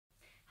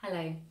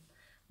Hello,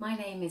 my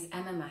name is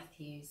Emma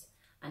Matthews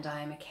and I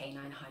am a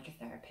canine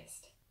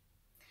hydrotherapist.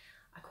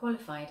 I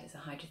qualified as a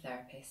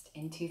hydrotherapist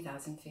in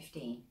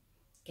 2015,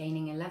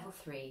 gaining a Level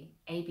 3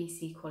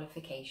 ABC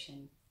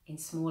qualification in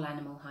small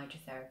animal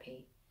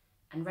hydrotherapy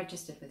and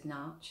registered with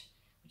NARCH,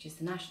 which is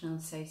the National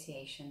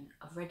Association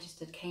of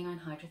Registered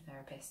Canine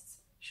Hydrotherapists,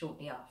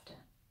 shortly after.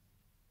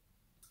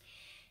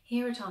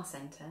 Here at our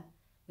centre,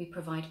 we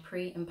provide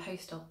pre- and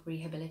post-op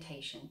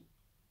rehabilitation.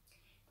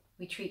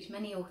 We treat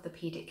many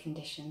orthopaedic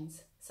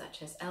conditions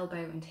such as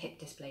elbow and hip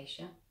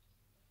dysplasia,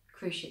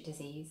 cruciate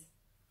disease,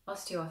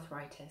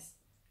 osteoarthritis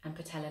and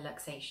patellar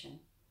luxation,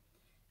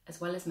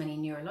 as well as many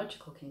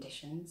neurological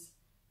conditions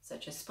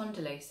such as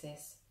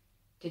spondylosis,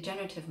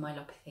 degenerative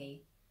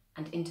myelopathy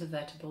and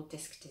intervertebral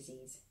disc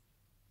disease.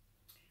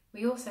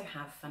 We also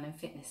have fun and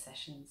fitness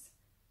sessions,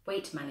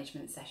 weight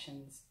management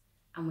sessions,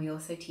 and we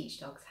also teach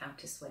dogs how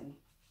to swim.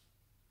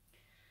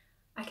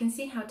 I can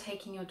see how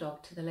taking your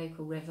dog to the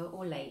local river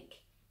or lake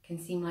can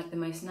seem like the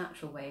most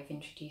natural way of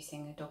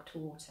introducing a dog to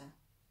water,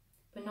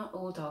 but not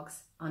all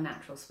dogs are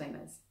natural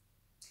swimmers.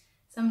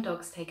 Some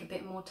dogs take a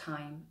bit more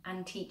time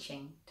and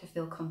teaching to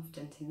feel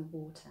confident in the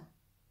water.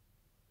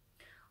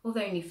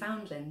 Although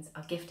Newfoundlands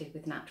are gifted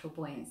with natural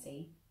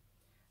buoyancy,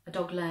 a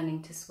dog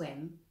learning to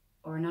swim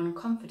or an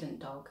unconfident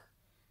dog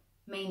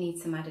may need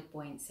some added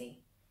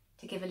buoyancy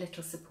to give a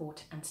little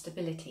support and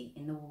stability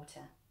in the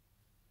water.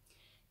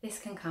 This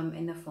can come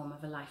in the form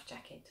of a life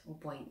jacket or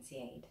buoyancy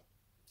aid.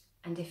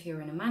 And if you're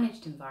in a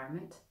managed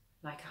environment,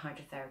 like a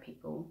hydrotherapy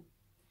pool,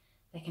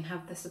 they can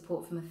have the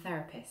support from a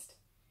therapist,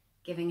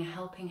 giving a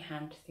helping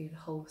hand through the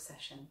whole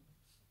session.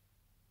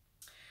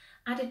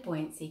 Added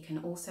buoyancy can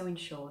also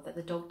ensure that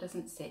the dog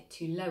doesn't sit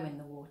too low in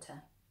the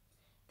water.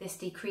 This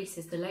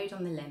decreases the load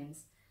on the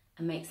limbs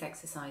and makes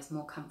exercise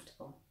more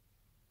comfortable.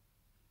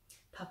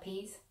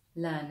 Puppies,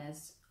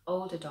 learners,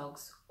 older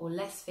dogs or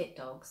less fit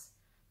dogs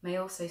may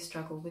also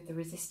struggle with the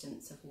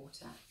resistance of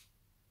water.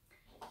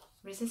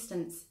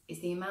 Resistance is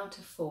the amount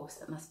of force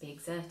that must be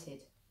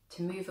exerted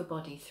to move a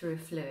body through a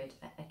fluid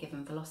at a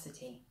given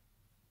velocity.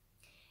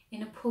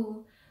 In a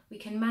pool, we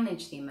can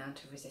manage the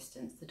amount of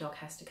resistance the dog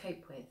has to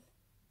cope with.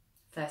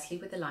 Firstly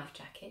with the life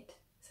jacket,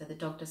 so the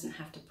dog doesn't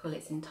have to pull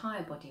its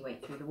entire body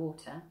weight through the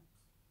water,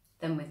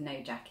 then with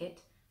no jacket,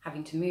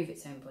 having to move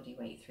its own body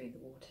weight through the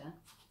water,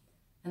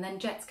 and then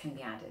jets can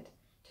be added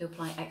to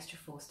apply extra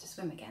force to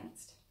swim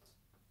against.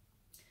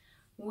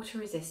 Water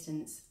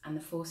resistance and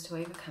the force to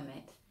overcome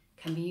it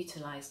can be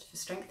utilised for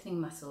strengthening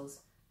muscles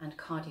and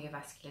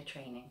cardiovascular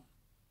training.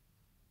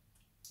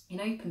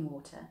 In open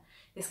water,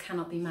 this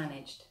cannot be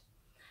managed,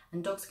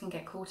 and dogs can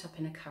get caught up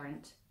in a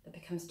current that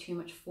becomes too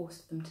much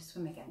force for them to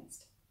swim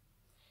against.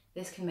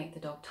 This can make the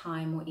dog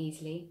tire more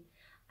easily,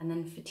 and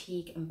then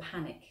fatigue and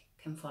panic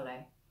can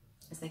follow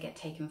as they get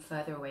taken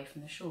further away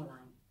from the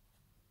shoreline.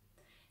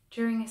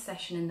 During a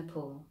session in the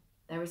pool,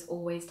 there is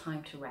always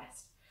time to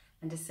rest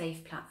and a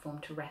safe platform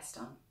to rest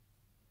on.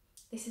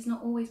 This is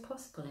not always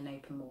possible in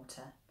open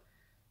water.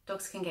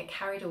 Dogs can get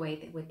carried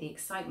away with the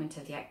excitement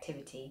of the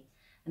activity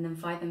and then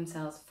find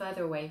themselves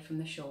further away from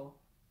the shore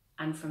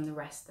and from the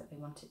rest that they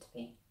want it to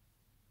be.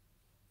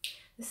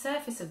 The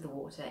surface of the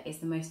water is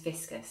the most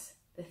viscous,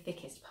 the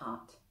thickest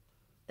part.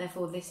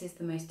 Therefore, this is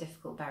the most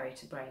difficult barrier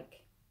to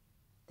break.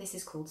 This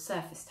is called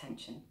surface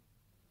tension.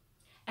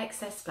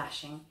 Excess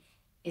splashing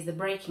is the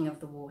breaking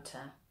of the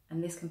water,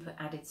 and this can put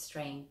added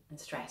strain and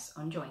stress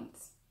on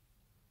joints.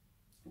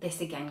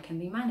 This again can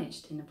be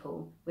managed in a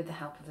pool with the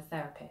help of a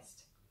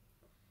therapist.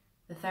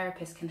 The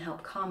therapist can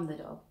help calm the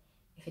dog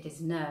if it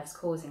is nerves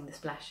causing the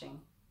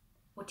splashing,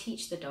 or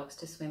teach the dogs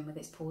to swim with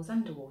its paws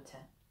underwater,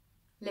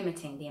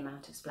 limiting the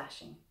amount of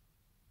splashing.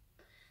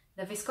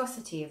 The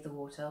viscosity of the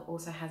water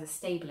also has a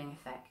stabling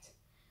effect,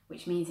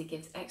 which means it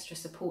gives extra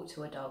support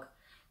to a dog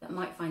that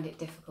might find it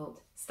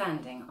difficult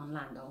standing on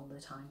land all the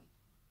time.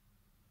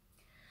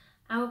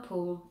 Our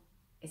pool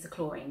is a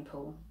chlorine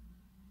pool,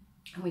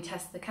 and we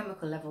test the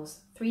chemical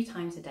levels 3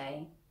 times a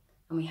day,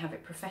 and we have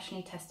it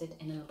professionally tested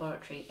in a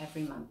laboratory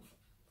every month,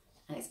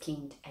 and it's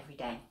cleaned every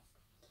day.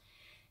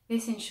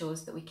 This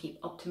ensures that we keep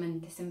optimum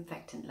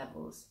disinfectant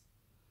levels,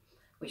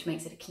 which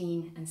makes it a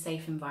clean and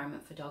safe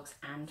environment for dogs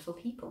and for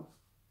people.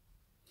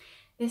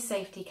 This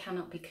safety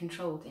cannot be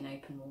controlled in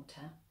open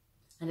water,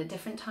 and at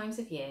different times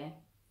of year,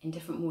 in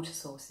different water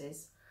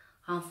sources,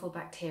 harmful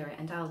bacteria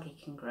and algae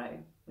can grow,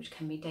 which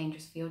can be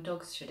dangerous for your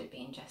dogs should it be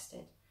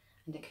ingested,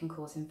 and it can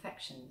cause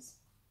infections.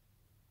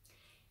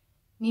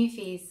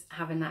 Newfies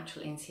have a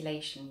natural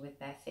insulation with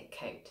their thick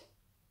coat,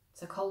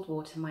 so cold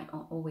water might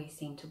not always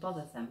seem to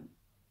bother them.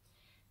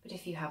 But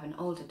if you have an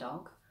older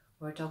dog,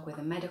 or a dog with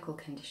a medical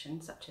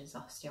condition such as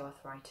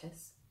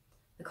osteoarthritis,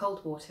 the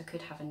cold water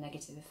could have a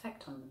negative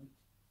effect on them.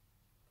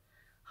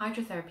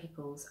 Hydrotherapy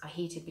pools are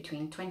heated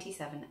between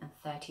 27 and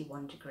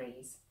 31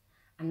 degrees,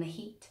 and the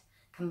heat,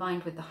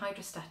 combined with the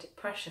hydrostatic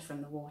pressure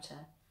from the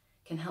water,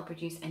 can help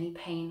reduce any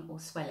pain or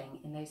swelling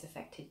in those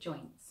affected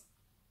joints.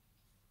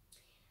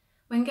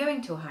 When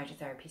going to a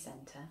hydrotherapy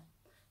centre,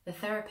 the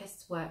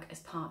therapists work as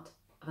part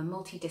of a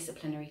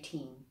multidisciplinary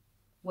team,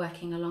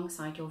 working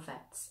alongside your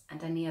vets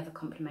and any other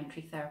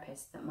complementary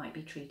therapists that might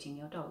be treating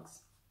your dogs.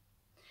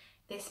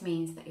 This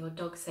means that your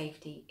dog's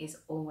safety is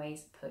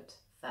always put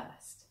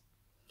first,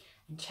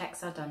 and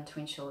checks are done to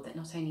ensure that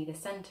not only the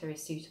centre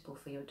is suitable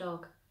for your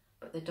dog,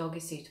 but the dog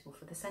is suitable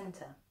for the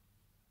centre.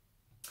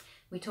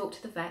 We talk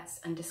to the vets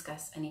and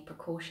discuss any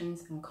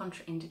precautions and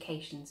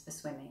contraindications for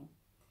swimming.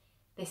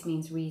 This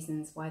means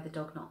reasons why the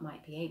dog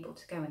might be able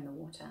to go in the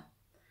water.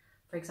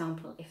 For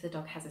example, if the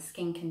dog has a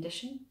skin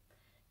condition,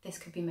 this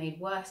could be made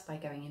worse by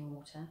going in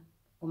water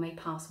or may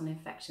pass on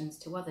infections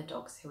to other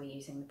dogs who are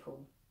using the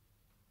pool.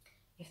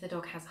 If the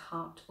dog has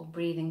heart or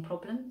breathing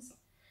problems,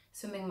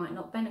 swimming might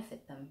not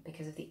benefit them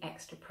because of the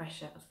extra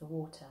pressure of the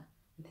water,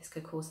 and this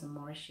could cause them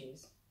more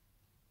issues.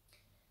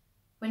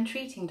 When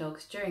treating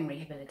dogs during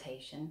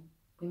rehabilitation,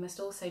 we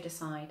must also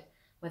decide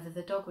whether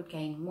the dog would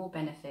gain more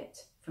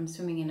benefit from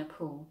swimming in a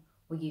pool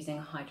or using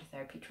a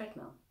hydrotherapy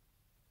treadmill.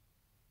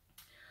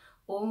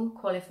 All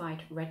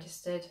qualified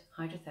registered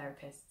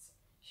hydrotherapists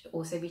should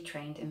also be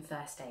trained in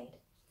first aid,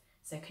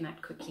 so can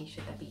act quickly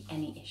should there be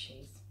any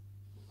issues.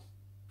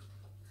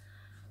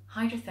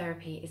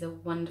 Hydrotherapy is a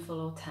wonderful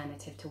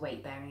alternative to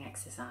weight-bearing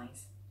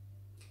exercise.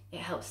 It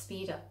helps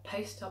speed up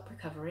post-op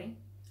recovery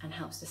and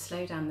helps to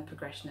slow down the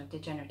progression of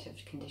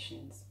degenerative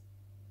conditions.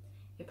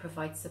 It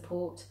provides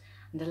support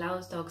and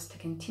allows dogs to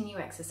continue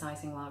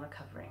exercising while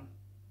recovering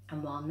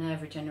and while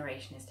nerve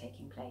regeneration is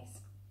taking place.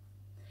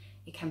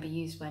 It can be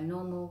used where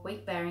normal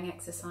weight-bearing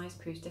exercise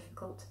proves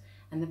difficult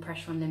and the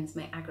pressure on limbs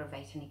may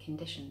aggravate any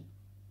condition.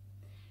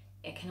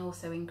 It can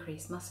also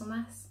increase muscle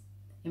mass,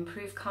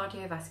 improve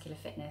cardiovascular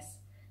fitness,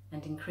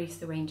 and increase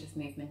the range of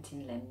movement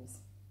in limbs.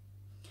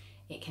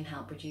 It can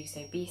help reduce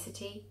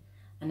obesity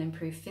and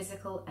improve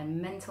physical and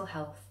mental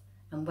health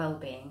and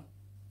well-being,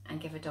 and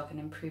give a dog an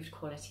improved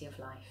quality of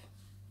life.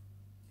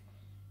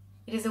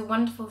 It is a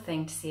wonderful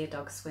thing to see a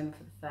dog swim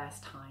for the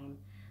first time,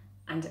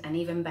 and an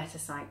even better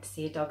sight to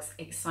see a dog's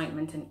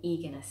excitement and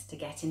eagerness to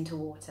get into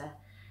water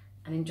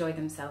and enjoy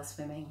themselves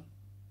swimming.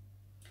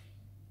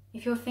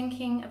 If you're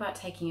thinking about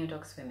taking your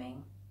dog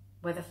swimming,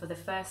 whether for the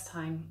first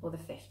time or the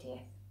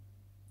 50th,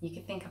 you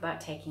could think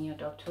about taking your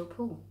dog to a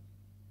pool.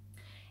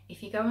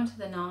 If you go onto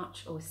the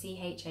NARCH or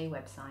CHA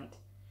website,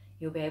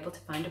 you'll be able to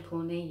find a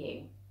pool near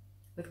you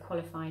with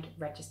qualified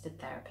registered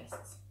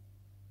therapists.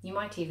 You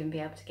might even be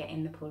able to get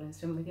in the pool and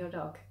swim with your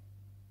dog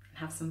and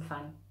have some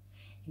fun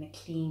in a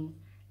clean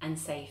and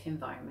safe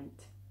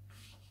environment.